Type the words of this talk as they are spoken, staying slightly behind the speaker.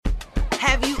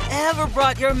Have you ever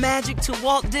brought your magic to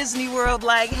Walt Disney World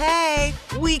like, hey,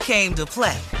 we came to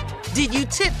play? Did you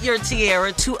tip your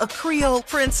tiara to a Creole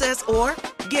princess or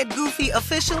get goofy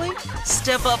officially?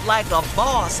 Step up like a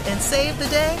boss and save the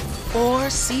day? Or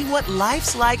see what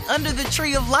life's like under the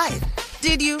tree of life?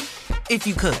 Did you? If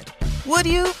you could. Would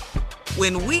you?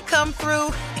 When we come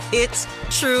through, it's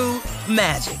true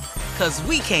magic. 'Cause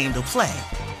we came to play.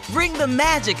 Bring the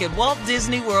magic at Walt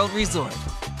Disney World Resort.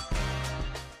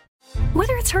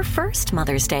 Whether it's her first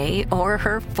Mother's Day or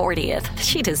her 40th,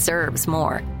 she deserves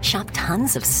more. Shop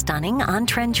tons of stunning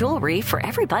on-trend jewelry for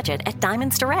every budget at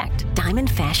Diamonds Direct. Diamond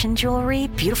fashion jewelry,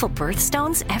 beautiful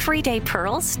birthstones, everyday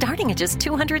pearls starting at just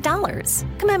 $200.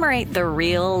 Commemorate the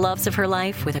real loves of her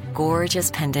life with a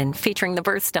gorgeous pendant featuring the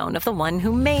birthstone of the one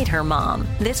who made her mom.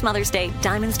 This Mother's Day,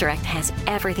 Diamonds Direct has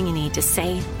everything you need to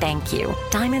say thank you.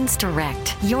 Diamonds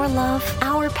Direct. Your love,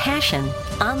 our passion.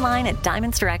 Online at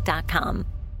diamondsdirect.com.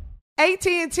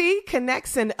 AT&T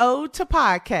connects an ode to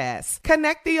podcasts.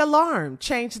 Connect the alarm.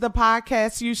 Change the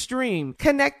podcast you stream.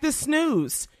 Connect the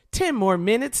snooze. 10 more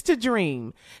minutes to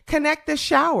dream. Connect the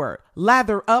shower.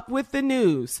 Lather up with the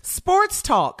news. Sports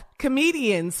talk,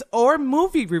 comedians, or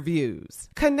movie reviews.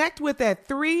 Connect with that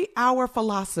 3-hour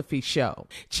philosophy show.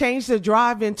 Change the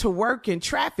drive into work in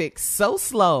traffic so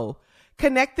slow.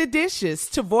 Connect the dishes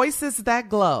to voices that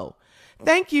glow.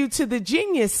 Thank you to the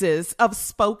geniuses of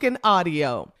spoken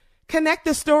audio. Connect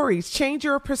the stories, change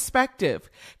your perspective.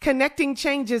 Connecting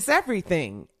changes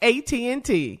everything.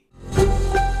 AT&T.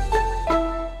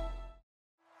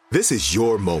 This is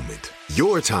your moment,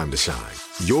 your time to shine,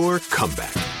 your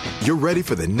comeback. You're ready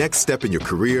for the next step in your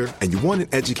career, and you want an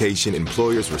education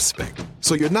employers respect.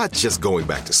 So you're not just going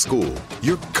back to school,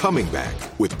 you're coming back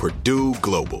with Purdue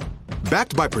Global.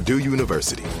 Backed by Purdue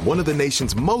University, one of the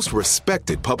nation's most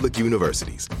respected public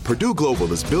universities, Purdue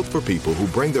Global is built for people who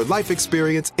bring their life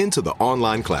experience into the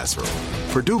online classroom.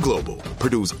 Purdue Global,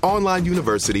 Purdue's online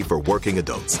university for working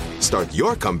adults. Start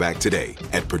your comeback today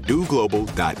at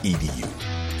purdueglobal.edu.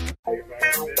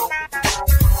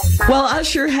 Well,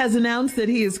 Usher has announced that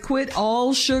he has quit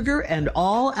all sugar and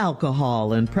all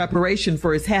alcohol in preparation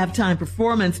for his halftime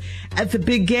performance at the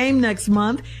big game next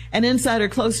month. An insider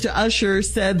close to Usher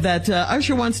said that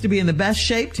Usher wants to be in the best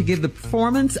shape to give the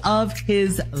performance of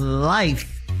his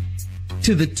life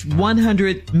to the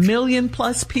 100 million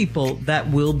plus people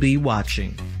that will be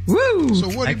watching. Woo! So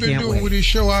what have you been doing with his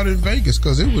show out in Vegas?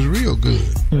 Because it was real good.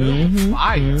 Mm-hmm.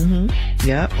 Fire. Mm-hmm.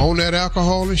 Yep. On that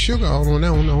alcohol and sugar, on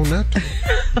that.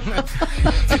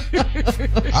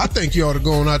 I think you ought to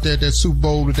go on out there at that Super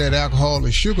Bowl with that alcohol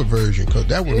and sugar version, because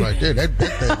that one right there, that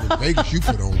thing in Vegas you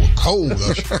put on was cold.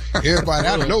 Everybody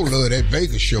I know love that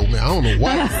Vegas show, man. I don't know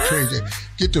why you change that.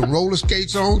 Get them roller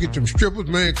skates on, get them strippers,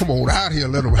 man. Come on out here,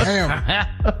 let them have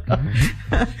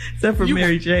Except for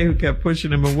Mary J, who kept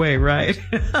pushing him away, right?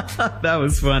 That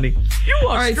was funny. You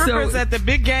want strippers at the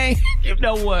big game? You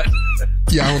know what?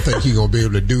 Yeah, I don't think he's going to be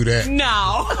able to do that.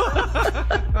 No.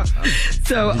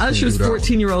 So Usher's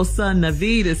 14-year-old son,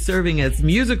 Naveed, is serving as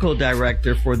musical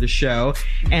director for the show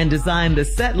and designed the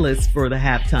set list for the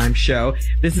halftime show.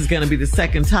 This is going to be the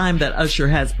second time that Usher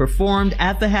has performed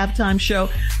at the halftime show,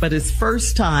 but his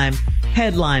first time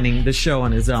headlining the show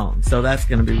on his own. So that's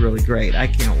going to be really great. I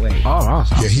can't wait. Oh,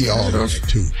 awesome. Yeah, he all over it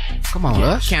too. Come on,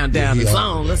 Usher. Countdown is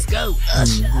on. Let's go.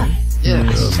 Usher.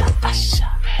 Yes.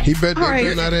 He better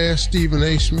not ask Stephen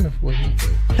A. Smith what he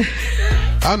think.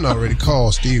 I already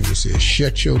called Stephen and said,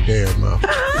 shut your damn mouth.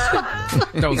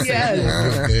 Don't say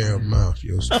your damn mouth.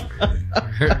 Your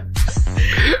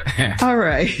All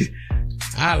right.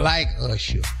 I like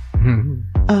Usher.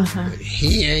 Uh-huh. But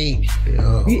he ain't.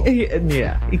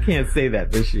 He can't say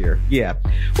that this year. Yeah.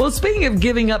 Well, speaking of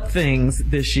giving up things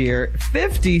this year,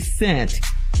 50 Cent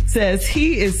says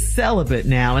he is celibate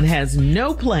now and has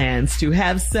no plans to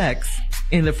have sex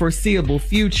in the foreseeable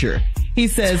future. He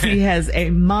says he has a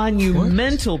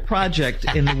monumental project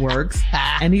in the works,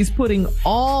 and he's putting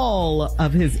all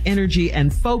of his energy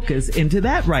and focus into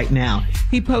that right now.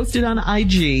 He posted on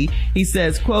IG, he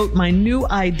says, quote, "My new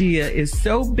idea is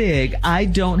so big, I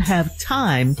don't have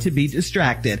time to be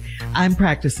distracted. I'm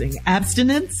practicing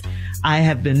abstinence. I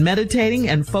have been meditating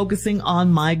and focusing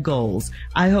on my goals.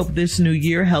 I hope this new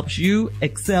year helps you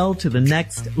excel to the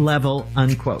next level,"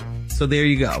 unquote. So there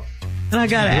you go. And I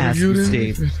gotta ask you,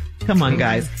 Steve, Come on,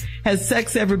 guys. Has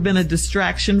sex ever been a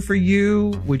distraction for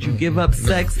you? Would you give up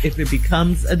sex if it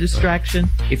becomes a distraction?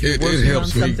 If you're working on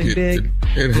something big?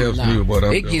 It helps me with what I'm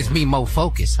doing. It gives me more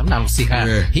focus. I'm not going to see how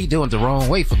he doing it the wrong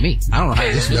way for me. I don't know how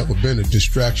It's never been a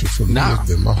distraction for me. It's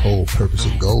been my whole purpose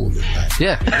and goal in life.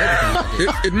 Yeah.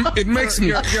 It makes me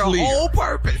Your clear. whole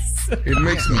purpose. It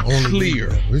makes me clear.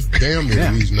 It's damn near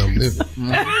the reason I'm living.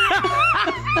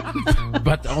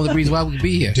 But the only reason why we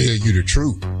be here. Tell you the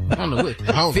truth. I don't know, I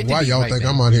don't know why y'all think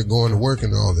I'm out here going to work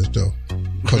and all this stuff.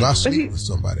 Because I sleep with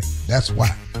somebody. That's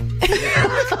why.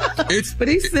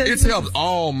 It's helped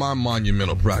all my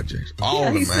monumental projects. All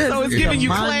of them. So it's giving you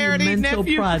clarity, monumental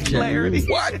nephew. Project. Clarity.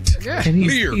 What? And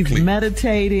he's Clear.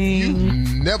 meditating.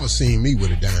 You've never seen me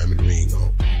with a diamond ring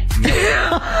on.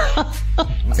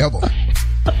 Ever.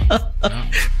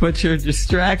 But your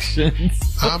distractions.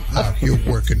 I'm out here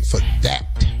working for that.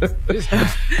 Let me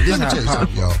tell you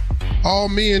something, y'all. All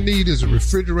men need is a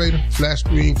refrigerator, flat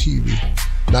screen TV,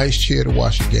 nice chair to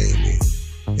watch a game in,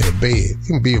 and a bed. It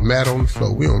can be a mat on the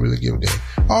floor. We don't really give a damn.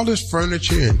 All this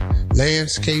furniture and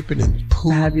landscaping and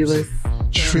pools, Fabulous.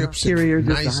 and trips, Interior and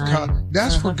nice design. car.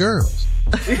 That's for girls.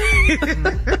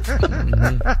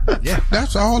 Yeah.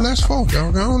 That's all that's for,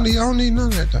 dog. I don't need none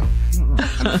of that, dog.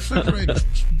 Refrigerator,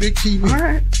 big TV. All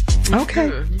right. Okay.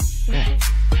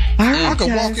 All right, I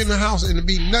could walk in the house and there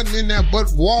be nothing in there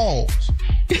but walls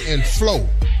and floor.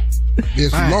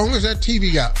 As long as that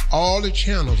TV got all the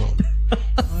channels on it.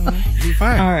 You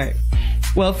fine. All right.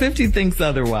 Well, 50 thinks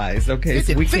otherwise. Okay,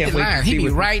 so we can't wait to He see be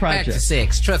what right this back to project.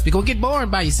 sex. Trust me, go get boring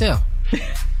by yourself.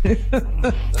 You're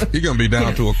going to be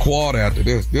down to a quarter after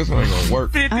this. This one ain't going to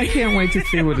work. I can't wait to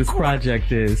see what his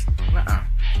project is.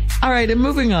 All right, and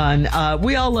moving on.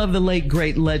 We all love the late,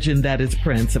 great legend that is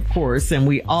Prince, of course, and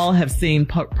we all have seen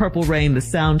Purple Rain, the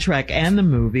soundtrack and the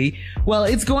movie. Well,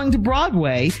 it's going to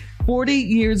Broadway 40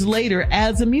 years later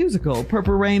as a musical.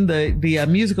 Purple Rain, the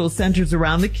musical centers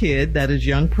around the kid, that is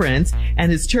young Prince,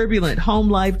 and his turbulent home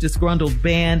life, disgruntled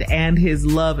band, and his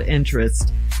love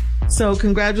interest. So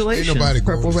congratulations, Ain't nobody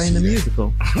going Purple to Rain, see the that.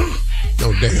 musical.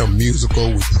 No damn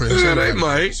musical with Prince. Yeah, they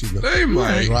might. They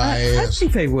might. Dry I ass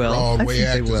think they will. I Broadway think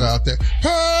they actors will. out there.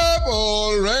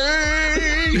 Purple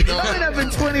Rain. Coming up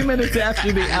at 20 minutes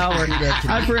after the hour,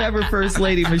 our forever First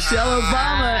Lady Michelle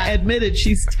Obama admitted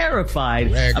she's terrified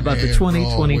about the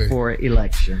 2024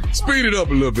 election. Speed it up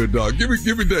a little bit, dog. Give me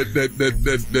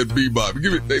that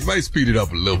bebop. They might speed it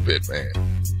up a little bit, man.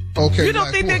 Okay. You don't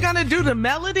like think what? they're going to do the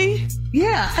melody?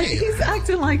 Yeah, he's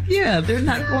acting like, they're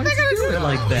not going to do it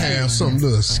like that. Have some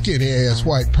little skinny ass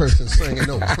white person singing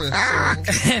no Prince song.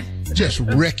 Just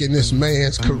wrecking this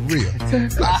man's career.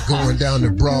 Like going down to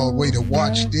Broadway to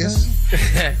watch this.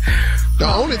 The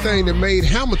only thing that made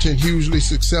Hamilton hugely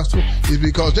successful is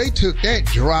because they took that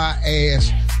dry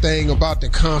ass thing about the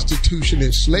Constitution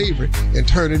and slavery and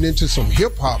turned it into some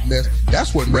hip hop mess.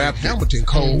 That's what made Hamilton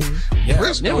cold. Yeah,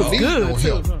 Prince it don't was need good, no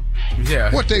help. Yeah.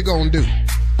 What they gonna do?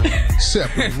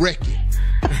 Except wreck it.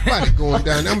 Why they going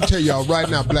down? I'm gonna tell y'all right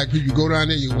now, black people, you go down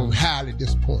there, you're gonna be highly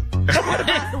disappointed.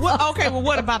 Well,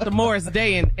 what about the Morris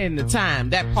Day and the time?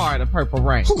 That part of Purple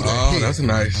Rain. Who the hell? That's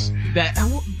nice. That's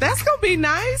gonna be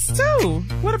nice too.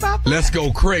 What about that? Let's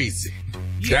go crazy.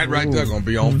 That right there going to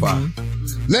be on fire.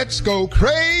 Let's go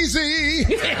crazy.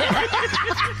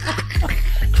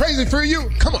 Crazy for you.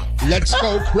 Come on. Let's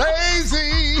go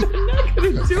crazy.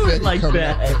 Do it like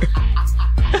that.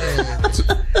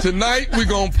 Tonight we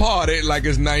gonna party like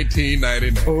it's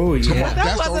 1999. Oh yeah. That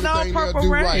That's the wasn't only on thing they'll Purple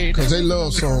do Rain. right, because they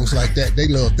love songs like that. They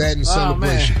love that and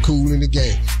celebration, cool in the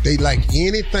game. They like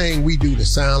anything we do to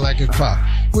sound like it's pop.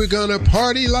 We're gonna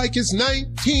party like it's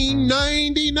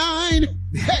 1999.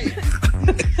 Hey,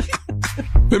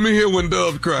 Let me hear When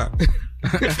Doves Cry.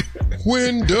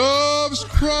 when doves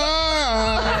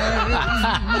cry,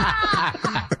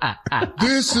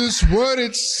 this is what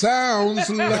it sounds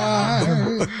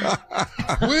like.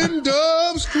 When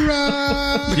doves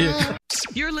cry.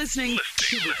 You're listening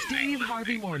to the Steve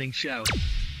Harvey Morning Show.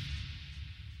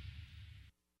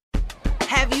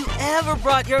 Have you ever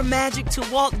brought your magic to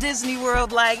Walt Disney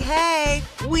World like, hey,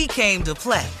 we came to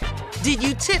play? Did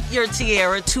you tip your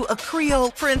tiara to a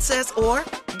Creole princess or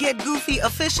get goofy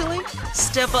officially?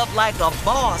 Step up like a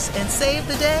boss and save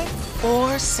the day?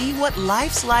 Or see what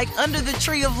life's like under the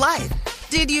tree of life?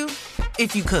 Did you?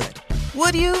 If you could.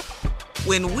 Would you?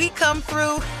 When we come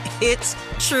through, it's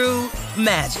true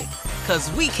magic.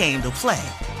 'Cause we came to play.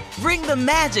 Bring the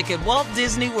magic at Walt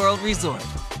Disney World Resort.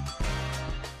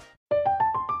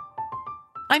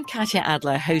 I'm Katya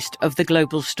Adler, host of The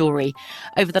Global Story.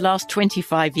 Over the last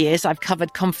 25 years, I've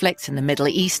covered conflicts in the Middle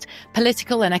East,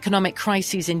 political and economic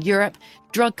crises in Europe,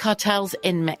 drug cartels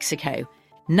in Mexico.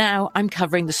 Now I'm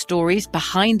covering the stories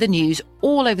behind the news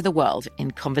all over the world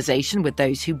in conversation with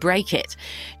those who break it.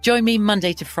 Join me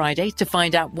Monday to Friday to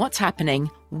find out what's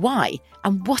happening, why,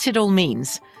 and what it all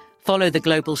means. Follow The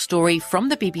Global Story from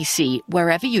the BBC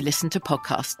wherever you listen to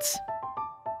podcasts.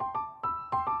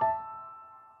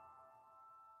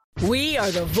 We are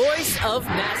the voice of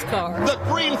NASCAR. The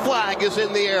green flag is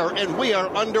in the air, and we are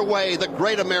underway. The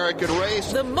Great American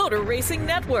Race. The Motor Racing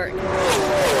Network.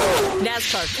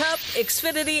 NASCAR Cup,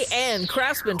 Xfinity, and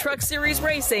Craftsman Truck Series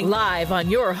Racing live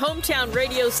on your hometown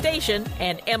radio station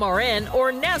and MRN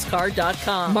or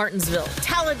NASCAR.com. Martinsville,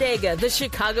 Talladega, the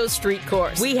Chicago Street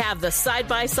Course. We have the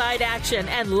side-by-side action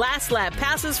and last lap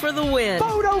passes for the win.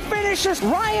 Photo finishes.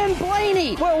 Ryan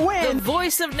Blaney will win. The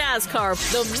voice of NASCAR,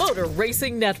 the Motor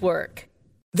Racing Network.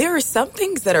 There are some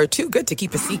things that are too good to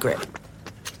keep a secret.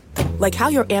 Like how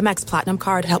your Amex Platinum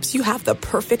card helps you have the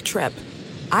perfect trip.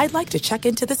 I'd like to check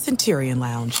into the Centurion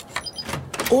Lounge.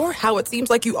 Or how it seems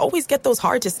like you always get those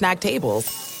hard-to-snag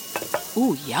tables.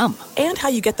 Ooh, yum. And how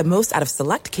you get the most out of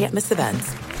select can't-miss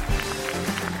events.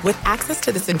 With access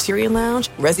to the Centurion Lounge,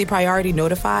 Resi Priority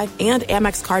Notify, and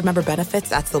Amex card member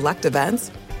benefits at select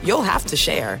events, you'll have to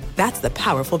share. That's the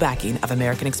powerful backing of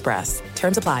American Express.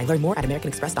 Terms apply. Learn more at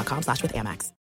americanexpress.com/withAmex.